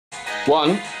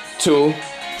1, 2,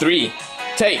 3,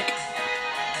 take.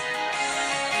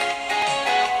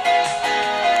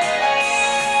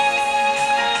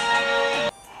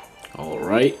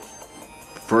 Alright,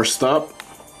 first up,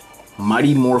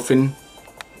 Mighty Morphin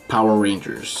Power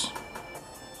Rangers.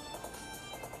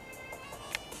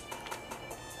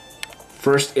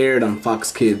 First aired on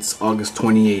Fox Kids August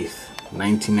 28th,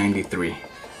 1993.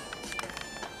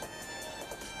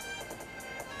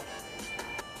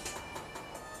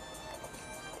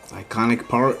 Iconic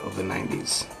part of the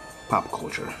 90s pop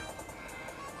culture.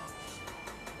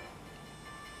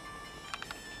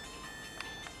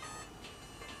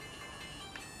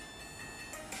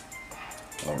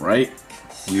 Alright,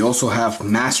 we also have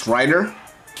Masked Rider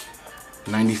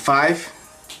 95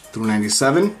 through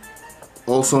 97,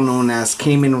 also known as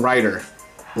Kamen Rider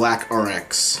Black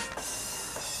RX.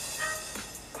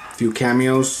 A few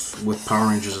cameos with Power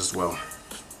Rangers as well.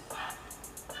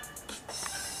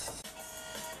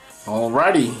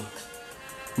 Alrighty,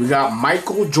 we got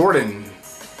Michael Jordan,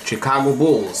 Chicago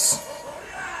Bulls.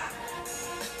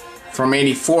 From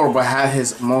 84, but had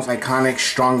his most iconic,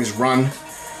 strongest run.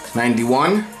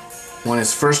 91, won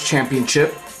his first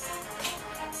championship.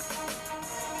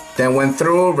 Then went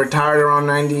through, retired around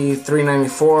 93,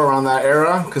 94, around that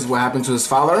era, because what happened to his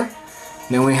father.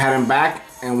 Then we had him back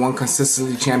and won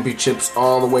consistently championships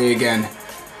all the way again.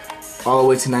 All the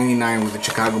way to 99 with the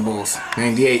Chicago Bulls.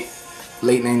 98,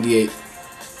 late 98.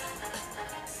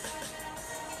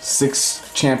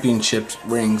 6 championship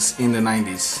rings in the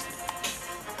 90s.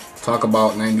 Talk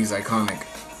about 90s iconic.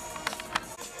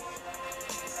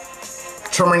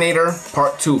 Terminator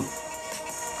Part 2,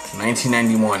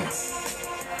 1991.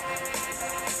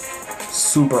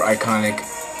 Super iconic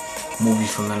movie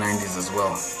from the 90s as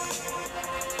well.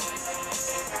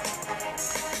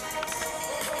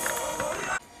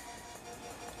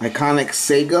 Iconic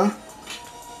Sega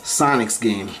Sonic's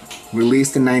game,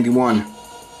 released in 91.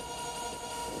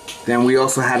 Then we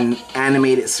also had an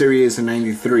animated series in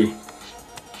 93.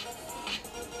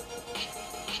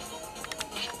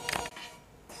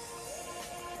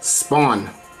 Spawn.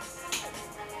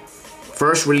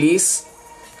 First release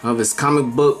of his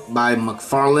comic book by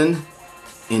McFarlane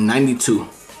in 92.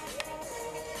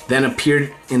 Then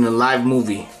appeared in the live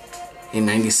movie in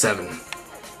 97.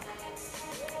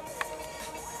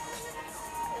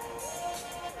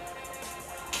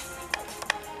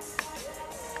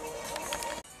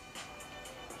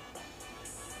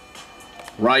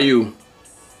 Ryu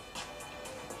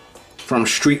from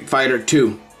Street Fighter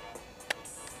 2.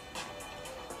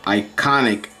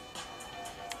 Iconic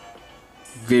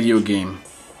video game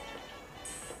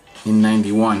in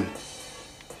 91.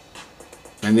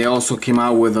 And they also came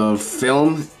out with a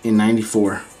film in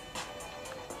 94.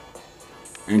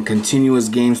 And continuous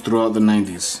games throughout the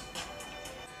 90s.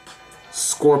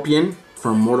 Scorpion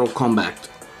from Mortal Kombat.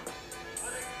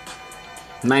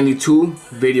 92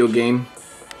 video game.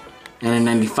 And in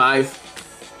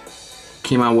 95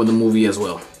 came out with a movie as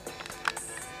well.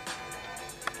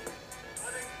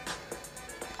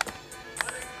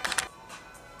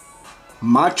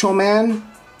 Macho Man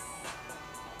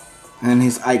and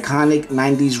his iconic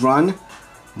 90s run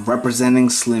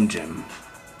representing Slim Jim.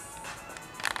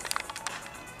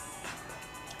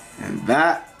 And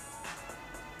that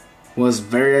was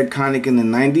very iconic in the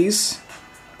 90s,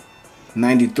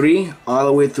 93 all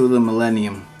the way through the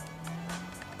millennium.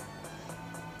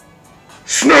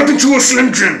 Snap into a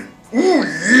Slim Jim! Ooh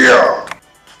yeah!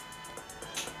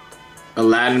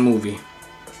 Aladdin movie.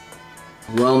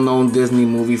 Well-known Disney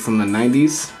movie from the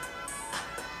 90s,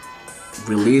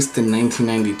 released in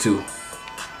 1992.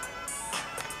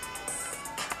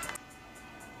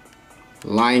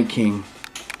 Lion King.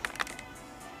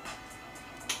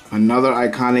 Another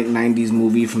iconic 90s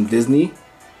movie from Disney,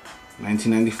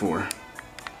 1994.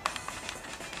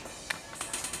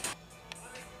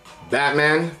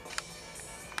 Batman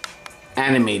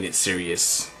animated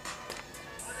series.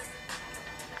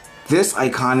 This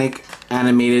iconic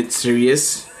animated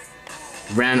series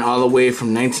ran all the way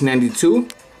from 1992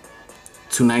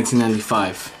 to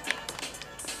 1995.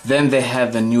 Then they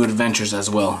had the New Adventures as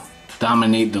well,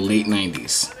 dominate the late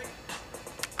 90s.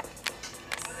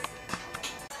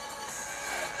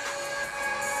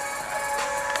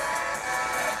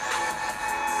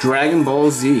 Dragon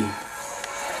Ball Z.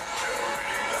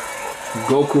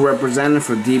 Goku represented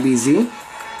for DBZ.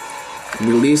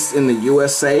 Released in the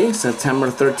USA September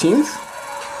 13th.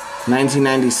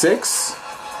 1996,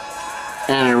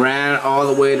 and it ran all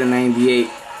the way to 98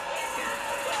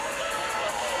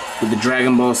 with the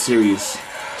Dragon Ball series,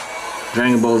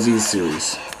 Dragon Ball Z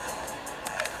series.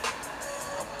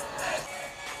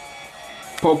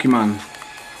 Pokemon.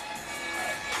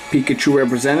 Pikachu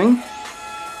representing.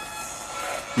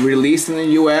 Released in the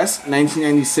US,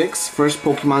 1996, first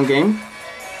Pokemon game.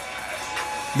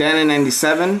 Then in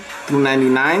 97 through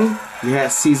 99, we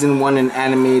had Season 1 in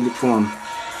animated form.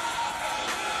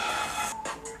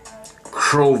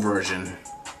 Crow version.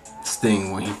 This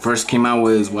thing, when he first came out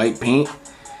with his white paint,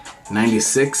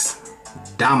 96,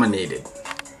 dominated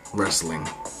wrestling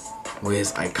with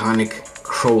his iconic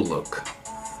crow look.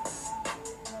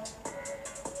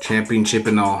 Championship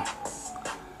and all.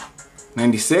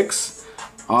 96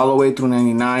 all the way through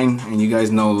 99, and you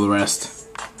guys know the rest.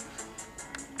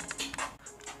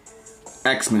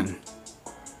 X-Men.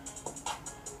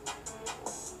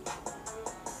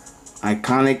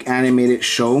 Iconic animated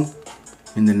show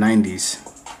in the 90s.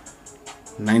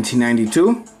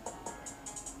 1992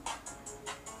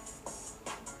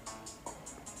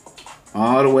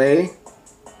 all the way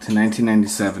to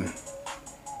 1997.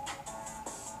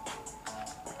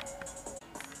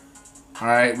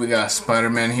 Alright, we got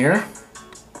Spider-Man here.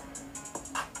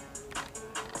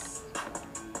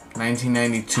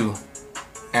 1992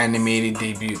 animated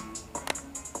debut.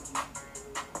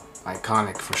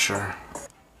 Iconic for sure.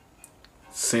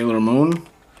 Sailor Moon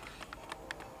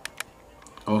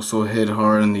also hit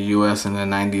hard in the US in the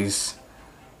 90s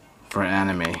for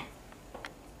anime.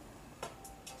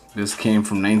 This came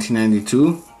from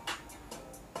 1992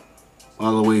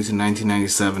 all the way to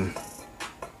 1997.